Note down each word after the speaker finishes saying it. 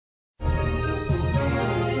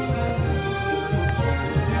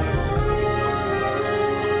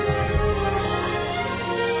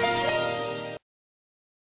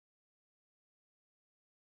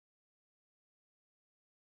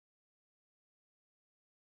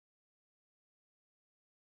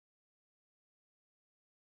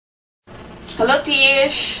Hello,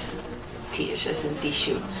 Tish. Tish is in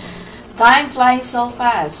tissue. Time flies so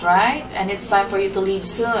fast, right? And it's time for you to leave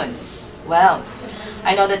soon. Well,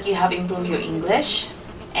 I know that you have improved your English,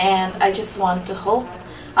 and I just want to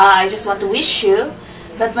wish you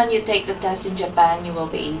that when you take the test in Japan, you will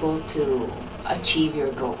be able to achieve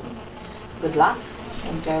your goal. Good luck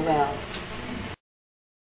and farewell.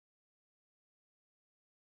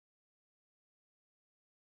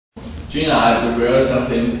 Gina, I prepared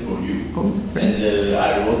something for you, and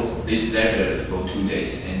I wrote this letter for 2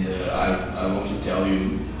 days, and I want to tell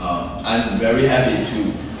you I'm very happy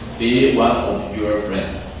to be one of your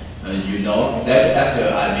friends. You know that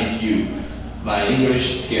after I met you, my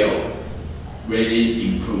English skill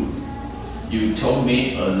really improved. You told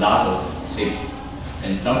me a lot of things,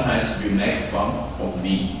 and sometimes you make fun of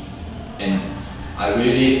me, and I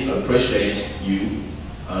really appreciate you.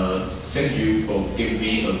 Thank you for giving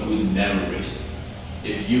me a good memories.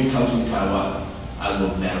 If you come to Taiwan, I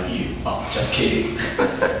will marry you. Oh, just kidding.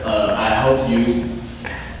 I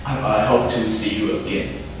hope to see you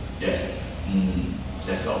again. Yes,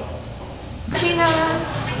 that's all. Gina,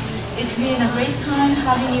 it's been a great time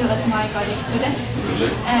having you as my body student.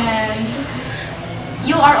 And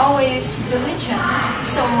you are always diligent,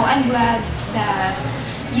 so I'm glad that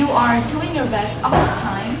you are doing your best all the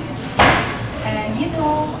time. And you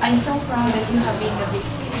know, I'm so proud that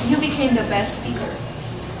you became the best speaker.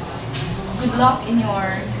 Good luck in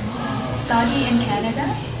your study in Canada,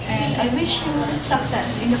 and I wish you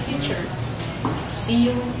success in the future. See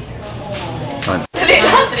you. Hi,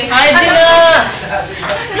 Gina!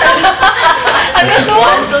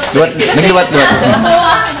 What?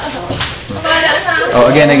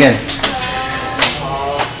 Oh, again.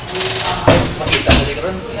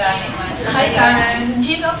 Hi Karen,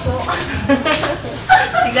 Gina po.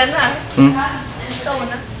 Tiga na. Ikaw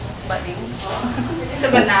na. Baling.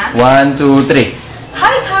 Sugod na? 1, 2, 3.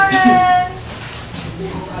 Hi Karen!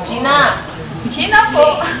 Gina! Gina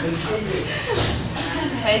po.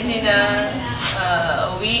 Hi, Gina.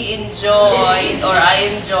 We enjoyed, or I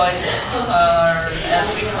enjoyed our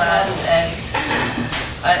every class, and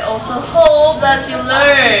I also hope that you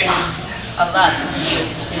learned a lot here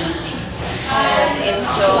in Sydney. And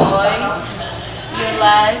enjoy your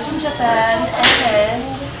life in Japan, and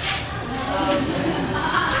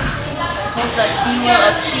hope that you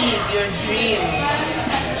will achieve your dream.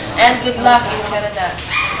 And good luck in Canada.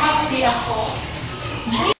 See ya.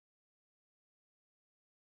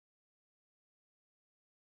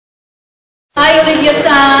 Hi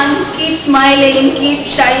Olivia-san, keep smiling, keep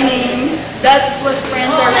shining. That's what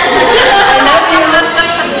friends are for. I love you.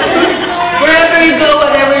 Wherever you go,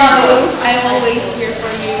 whatever you do, I'm always here for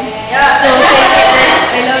you. So take care.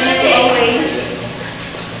 I love you always.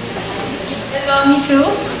 Me too.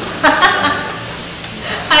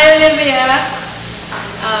 Hi Olivia.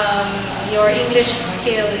 Your English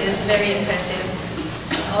skill is very impressive.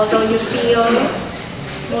 Although you feel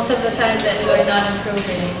most of the time that you are not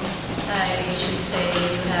improving, I should say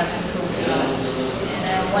you have improved a lot. And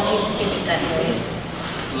I want you to keep it that way.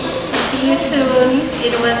 See you soon.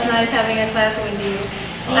 It was nice having a class with you.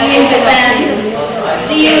 See you in Japan.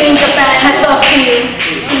 See you in Japan. Hats off to you.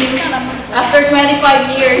 See you after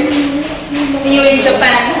 25 years. See you in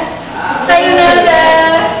Japan.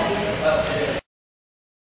 Sayonara.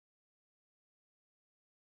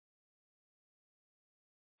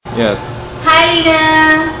 Yeah. Hi Lina.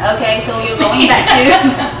 Okay, so you're going back to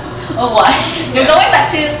oh what? You're going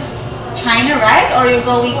back to China, right? Or you're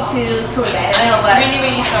going to Korea? I know, but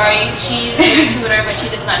really sorry. She's your tutor, but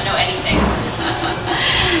she does not know anything.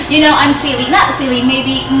 you know, I'm silly. Not silly.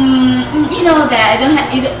 Maybe you know that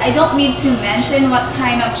I don't need to mention what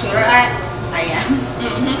kind of tutor I am.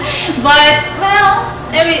 But well,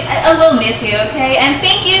 I will miss you. Okay, and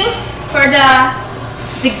thank you for the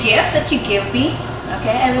gift that you give me.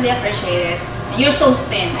 Okay, I really appreciate it. You're so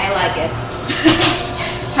thin. I like it.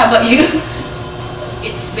 How about you?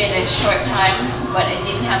 It's been a short time, but I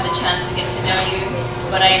didn't have the chance to get to know you.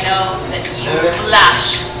 But I know that you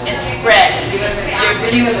flash and spread your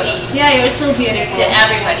beauty Yeah, you're so beautiful to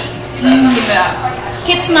everybody. So keep it up.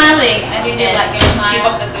 Keep smiling. I really And like your smile. keep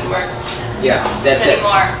up the good work. Yeah, that's Study it.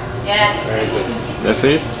 more. Yeah. Very good. That's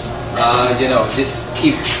it? You know, just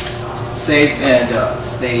keep safe and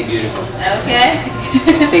stay beautiful. Okay.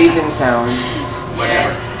 Safe and sound.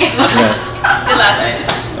 Whatever. Yes. Yeah. Good luck.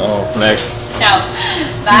 Oh, next. Ciao.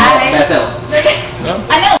 Bye. Better.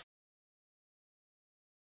 I know.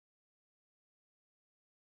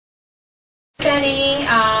 Penny,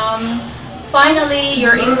 finally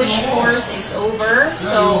your English course is over,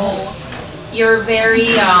 so you're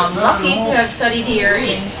very lucky to have studied here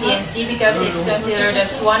in CNC because it's considered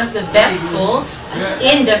as one of the best schools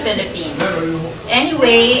in the Philippines.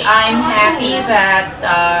 Anyway, I'm happy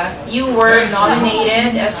that you were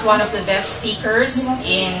nominated as one of the best speakers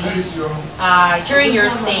during your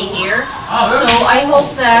stay here. So I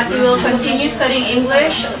hope that you will continue studying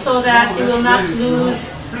English so that you will not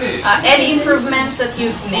lose any improvements that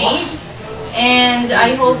you've made. And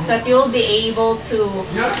I hope that you'll be able to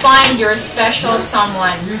find your special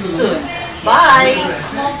someone soon. Bye!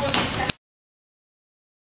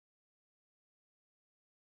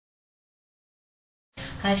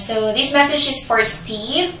 So this message is for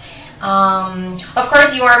Steve. Of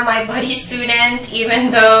course, you are my buddy student,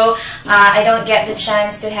 even though I don't get the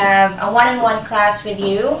chance to have a one-on-one class with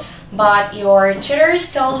you. But your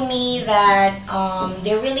tutors told me that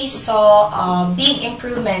they really saw a big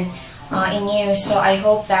improvement in you, so I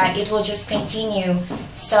hope that it will just continue.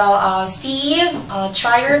 So Steve,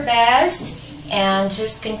 try your best and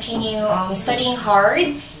just continue studying hard,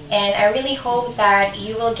 and I really hope that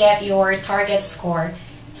you will get your target score.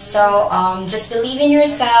 So just believe in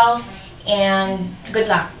yourself and good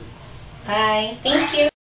luck. Bye. Thank you.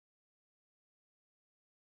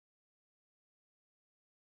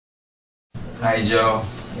 Hi Joe.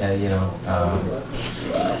 Yeah,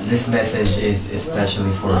 this message is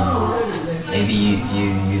especially for you. Maybe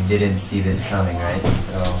you didn't see this coming, right?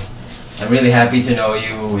 So I'm really happy to know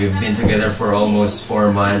you. We've been together for almost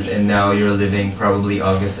 4 months, and now you're leaving probably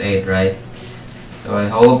August 8th, right? So I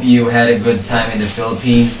hope you had a good time in the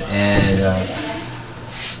Philippines, and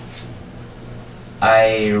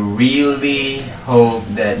I really hope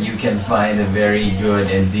that you can find a very good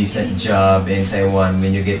and decent job in Taiwan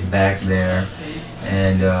when you get back there.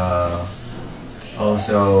 And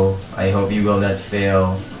also, I hope you will not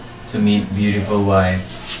fail to meet beautiful wife.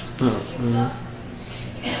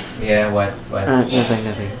 Yeah, what?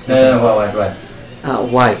 Nothing. No, what?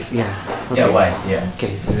 Wife, yeah. Okay. Yeah, wife, yeah.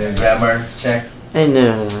 Okay. The grammar check?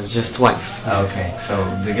 No, it's just wife. Okay, so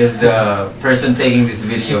because the person taking this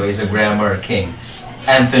video is a grammar king,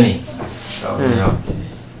 Anthony. So, you know.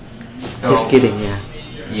 So, He's kidding, yeah.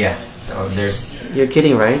 Yeah, so there's... You're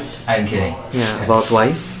kidding, right? I'm kidding. Yeah, about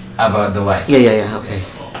wife? About the wife. Yeah, okay.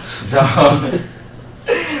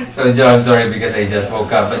 So Joe, I'm sorry because I just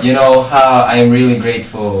woke up, but you know how I'm really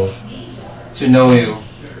grateful to know you.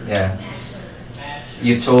 Yeah.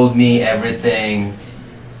 You told me everything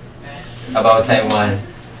about Taiwan.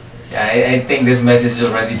 Yeah, I think this message is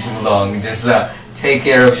already too long. Just take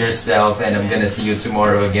care of yourself, and I'm gonna see you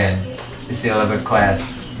tomorrow again. We still have a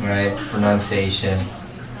class, right? Pronunciation.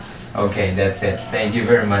 Okay, that's it. Thank you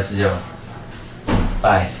very much, Joe.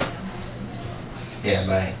 Bye. Yeah,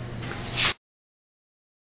 bye.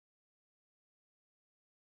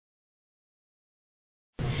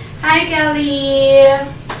 Hi Kelly!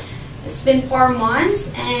 It's been 4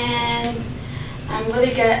 months and I'm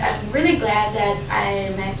really glad that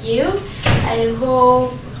I met you. I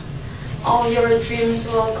hope all your dreams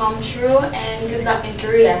will come true, and good luck in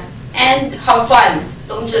Korea. And have fun!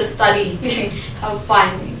 Don't just study. Have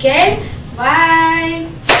fun, okay? Bye!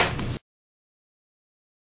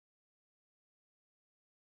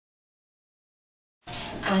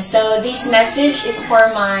 So this message is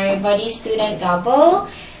for my buddy student Double.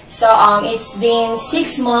 So it's been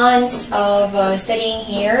 6 months of studying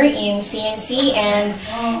here in CNC, and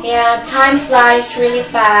yeah, time flies really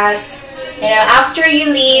fast. You know, after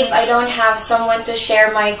you leave, I don't have someone to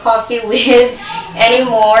share my coffee with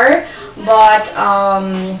anymore. But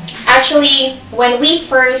actually, when we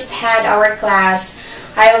first had our class,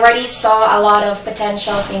 I already saw a lot of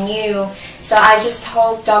potentials in you. So I just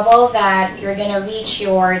hope, Double, that you're gonna reach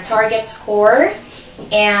your target score.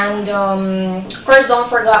 And of course, don't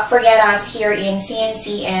forget us here in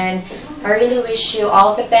CNC, and I really wish you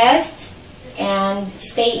all the best and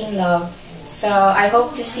stay in love. So I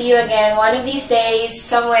hope to see you again one of these days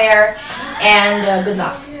somewhere, and good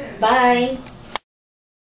luck. Bye.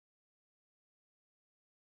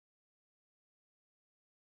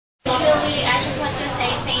 Actually, I just want to say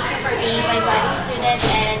thank you for being my buddy student,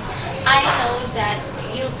 and I know that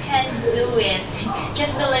you can do it.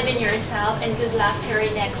 Just believe in yourself, and good luck to your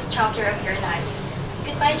next chapter of your life.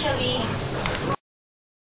 Goodbye, Jolie.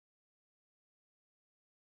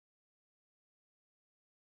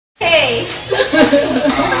 Hey!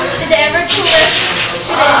 To the ever coolest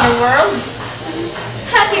student in the world,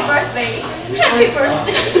 happy birthday! Happy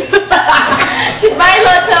birthday! Goodbye,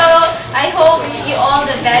 Lotto! I hope you all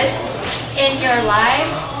the best in your life.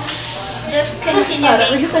 Just continue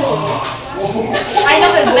being cool. I know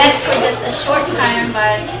we met for just a short time,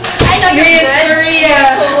 but I know you're good.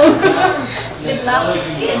 You're cool. Good luck.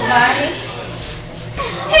 Goodbye.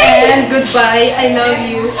 And goodbye. I love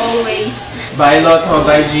you always. Bye Lotto,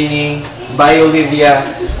 bye Jeannie, bye Olivia.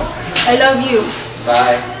 I love you.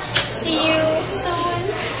 Bye. See you soon.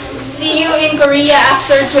 See you in Korea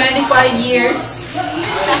after 25 years.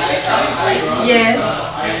 Yes.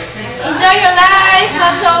 Enjoy your life,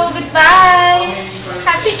 Lotto. Goodbye.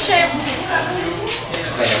 Happy trip.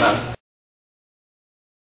 Okay, ma'am.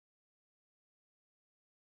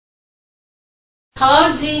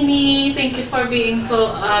 Hello, Jeannie. Thank you for being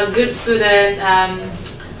so good student.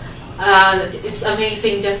 It's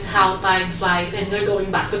amazing just how time flies, and you're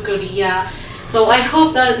going back to Korea. So I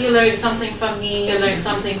hope that you learned something from me. You learned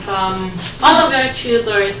something from all of your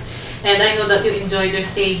tutors, and I know that you enjoyed your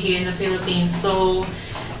stay here in the Philippines. So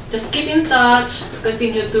just keep in touch.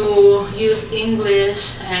 Continue to use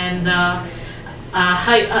English, and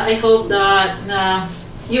I hope that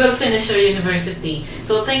you will finish your university.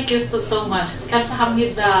 So thank you so much.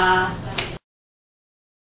 감사합니다.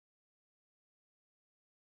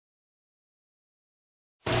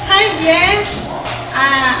 Hi, Glenn.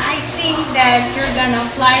 I think that you're gonna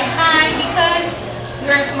fly high because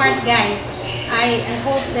you're a smart guy. I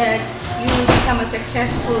hope that you will become a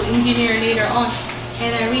successful engineer later on.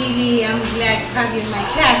 And I really am glad to have you in my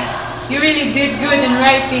class. You really did good in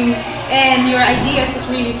writing and your ideas is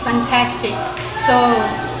really fantastic. So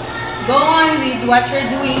go on with what you're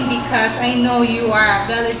doing because I know you are a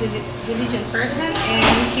very diligent person and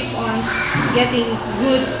you keep on getting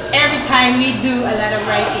good every time we do a lot of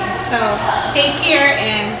writing. So take care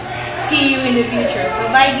and see you in the future.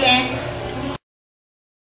 Bye-bye, Glenn.